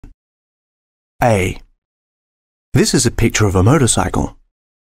A. This is a picture of a motorcycle.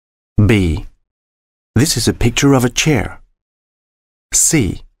 B. This is a picture of a chair.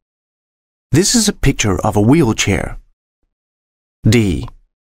 C. This is a picture of a wheelchair. D.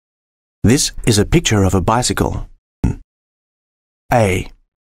 This is a picture of a bicycle. A.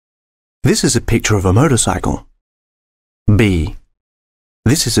 This is a picture of a motorcycle. B.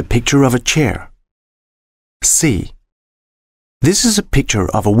 This is a picture of a chair. C. This is a picture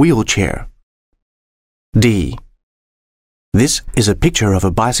of a wheelchair. D. This is a picture of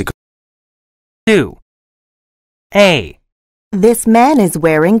a bicycle. 2. A. This man is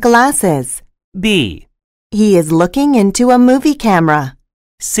wearing glasses. B. He is looking into a movie camera.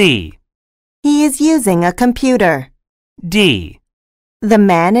 C. He is using a computer. D. The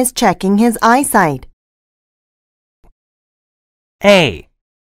man is checking his eyesight. A.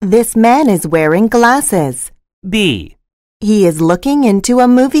 This man is wearing glasses. B. He is looking into a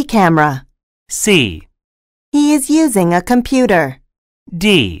movie camera. C. He is using a computer.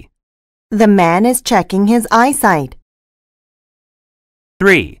 D. The man is checking his eyesight.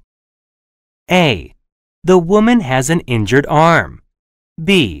 3. A. The woman has an injured arm.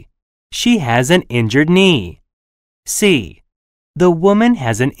 B. She has an injured knee. C. The woman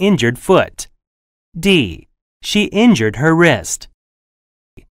has an injured foot. D. She injured her wrist.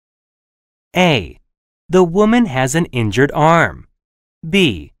 A. The woman has an injured arm.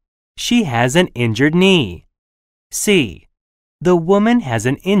 B. She has an injured knee. C. The woman has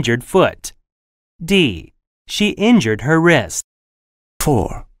an injured foot. D. She injured her wrist.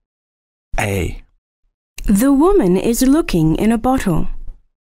 4. A. The woman is looking in a bottle.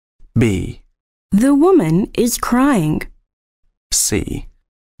 B. The woman is crying. C.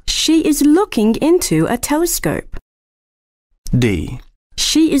 She is looking into a telescope. D.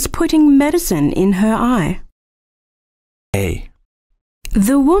 She is putting medicine in her eye. A.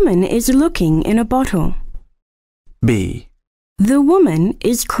 The woman is looking in a bottle. B. The woman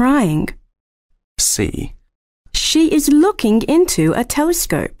is crying. C. She is looking into a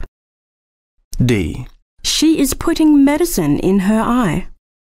telescope. D. She is putting medicine in her eye.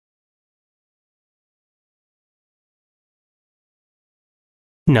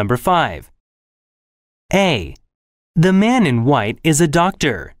 Number 5. A. The man in white is a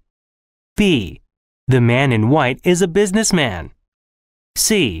doctor. B. The man in white is a businessman.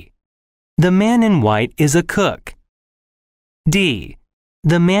 C. The man in white is a cook. D.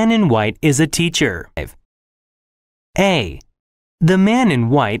 The man in white is a teacher. A. The man in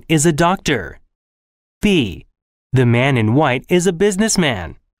white is a doctor. B. The man in white is a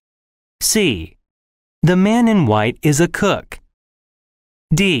businessman. C. The man in white is a cook.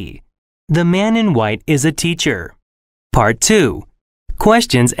 D. The man in white is a teacher. Part 2.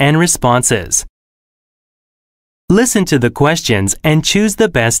 Questions and responses. Listen to the questions and choose the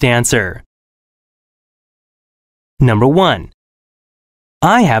best answer. Number 1.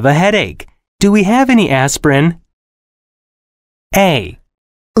 I have a headache. Do we have any aspirin? A.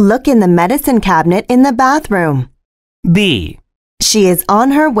 Look in the medicine cabinet in the bathroom. B. She is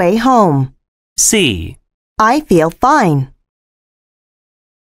on her way home. C. I feel fine.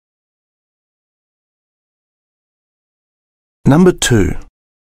 Number 2.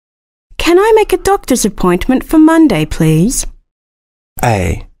 Can I make a doctor's appointment for Monday, please?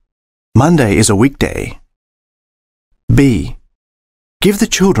 A. Monday is a weekday. B. Give the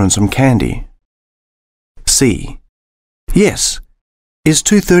children some candy. C. Yes. Is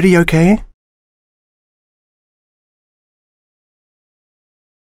 2:30 okay?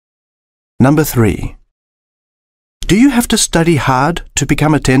 Number 3. Do you have to study hard to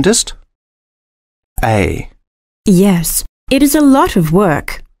become a dentist? A. Yes, it is a lot of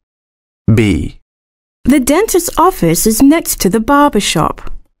work. B. The dentist's office is next to the barber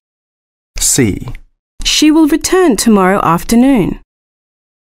shop. C. She will return tomorrow afternoon.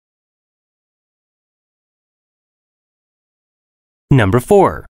 Number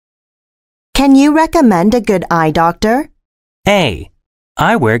 4. Can you recommend a good eye doctor? A.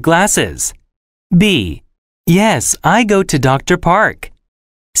 I wear glasses. B. Yes, I go to Dr. Park.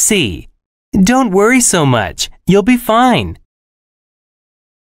 C. Don't worry so much. You'll be fine.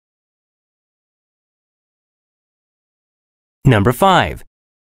 Number 5.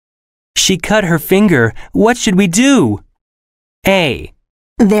 She cut her finger. What should we do? A.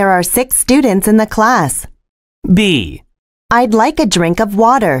 There are 6 students in the class. B. I'd like a drink of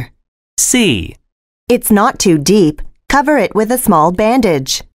water. C. It's not too deep. Cover it with a small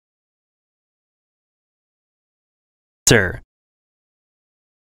bandage. Sir.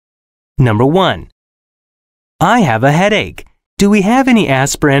 Number 1. I have a headache. Do we have any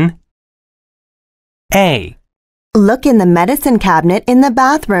aspirin? A. Look in the medicine cabinet in the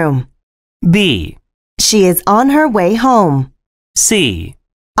bathroom. B. She is on her way home. C.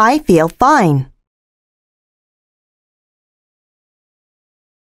 I feel fine.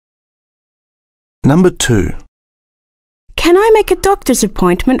 Number 2. Can I make a doctor's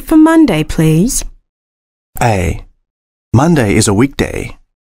appointment for Monday, please? A. Monday is a weekday.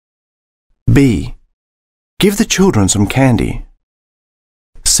 B. Give the children some candy.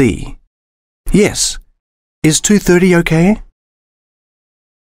 C. Yes. Is 2:30 okay?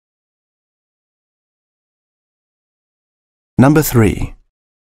 Number 3.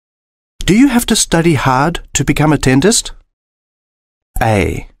 Do you have to study hard to become a dentist?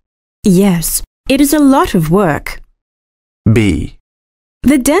 A. Yes, it is a lot of work. B.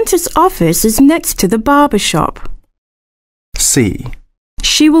 The dentist's office is next to the barber shop. C.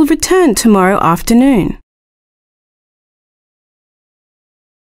 She will return tomorrow afternoon.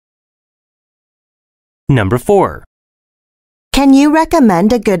 Number 4. Can you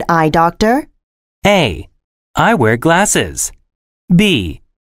recommend a good eye doctor? A. I wear glasses. B.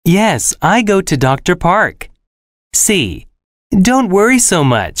 Yes, I go to Dr. Park. C. Don't worry so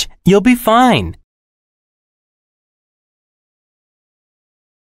much. You'll be fine.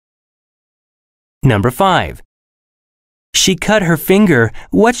 Number 5. She cut her finger.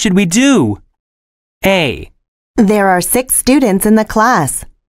 What should we do? A. There are 6 students in the class.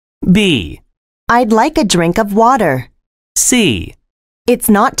 B. I'd like a drink of water. C. It's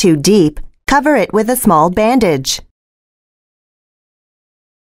not too deep. Cover it with a small bandage.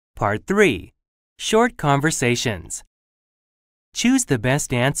 Part 3. Short conversations. Choose the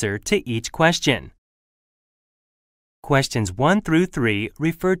best answer to each question. Questions 1 through 3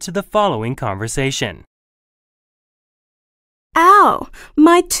 refer to the following conversation. Ow!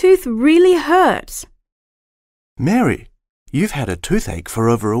 My tooth really hurts. Mary, you've had a toothache for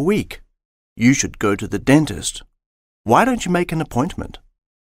over a week. You should go to the dentist. Why don't you make an appointment?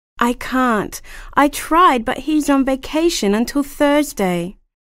 I can't. I tried, but he's on vacation until Thursday.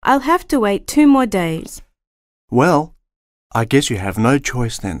 I'll have to wait 2 more days. Well, I guess you have no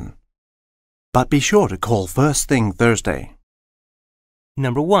choice then. But be sure to call first thing Thursday.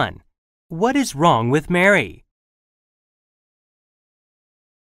 Number 1. What is wrong with Mary?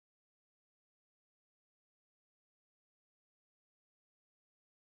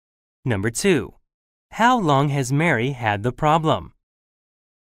 Number 2. How long has Mary had the problem?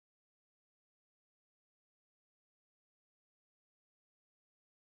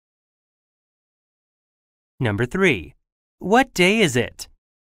 Number 3. What day is it?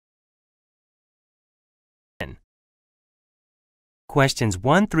 Questions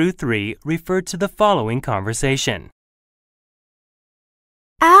 1 through 3 refer to the following conversation.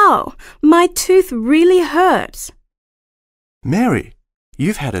 Ow! My tooth really hurts. Mary,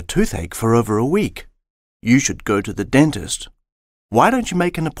 you've had a toothache for over a week. You should go to the dentist. Why don't you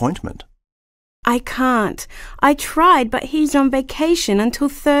make an appointment? I can't. I tried, but he's on vacation until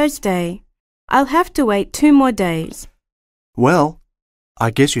Thursday. I'll have to wait 2 more days. Well,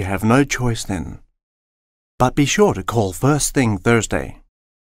 I guess you have no choice then. But be sure to call first thing Thursday.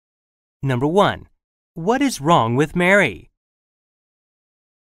 Number 1. What is wrong with Mary?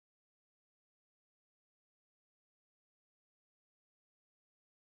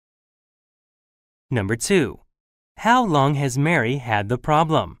 Number 2. How long has Mary had the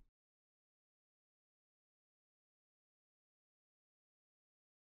problem?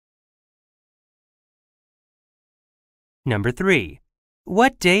 Number 3.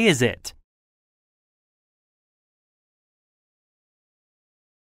 What day is it?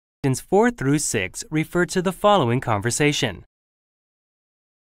 Questions 4 through 6 refer to the following conversation.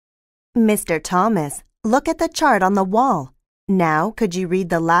 Mr. Thomas, look at the chart on the wall. Now, could you read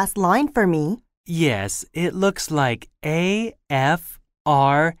the last line for me? Yes, it looks like A, F,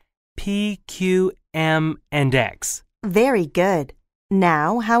 R, P, Q, M, and X. Very good.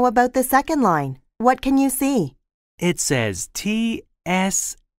 Now, how about the second line? What can you see? It says T,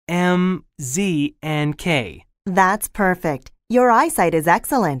 S, M, Z, and K. That's perfect. Your eyesight is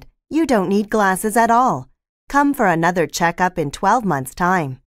excellent. You don't need glasses at all. Come for another checkup in 12 months'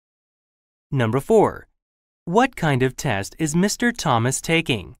 time. Number 4. What kind of test is Mr. Thomas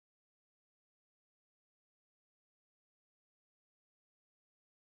taking?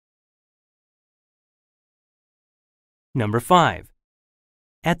 Number 5.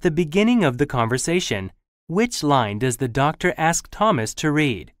 At the beginning of the conversation, which line does the doctor ask Thomas to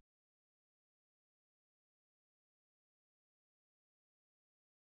read?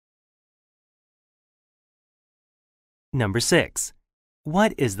 Number 6.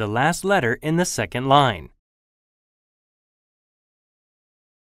 What is the last letter in the second line?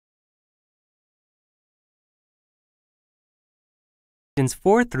 questions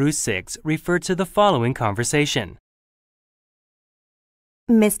 4 through 6 refer to the following conversation.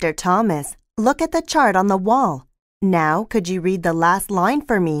 Mr. Thomas, look at the chart on the wall. Now, could you read the last line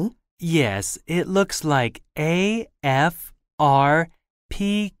for me? Yes, it looks like A, F, R,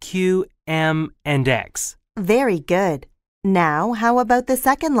 P, Q, M, and X. Very good. Now, how about the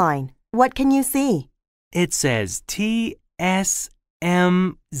second line? What can you see? It says T, S,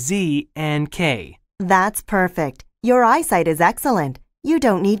 M, Z, and K. That's perfect. Your eyesight is excellent. You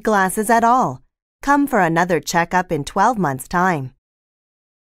don't need glasses at all. Come for another checkup in 12 months' time.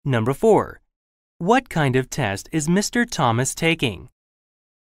 Number 4. What kind of test is Mr. Thomas taking?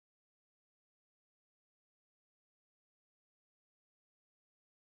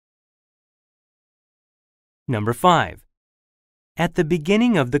 Number 5. At the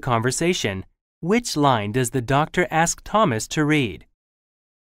beginning of the conversation, which line does the doctor ask Thomas to read?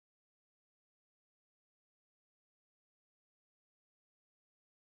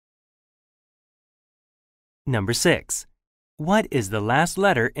 Number 6. What is the last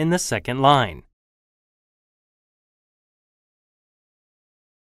letter in the second line?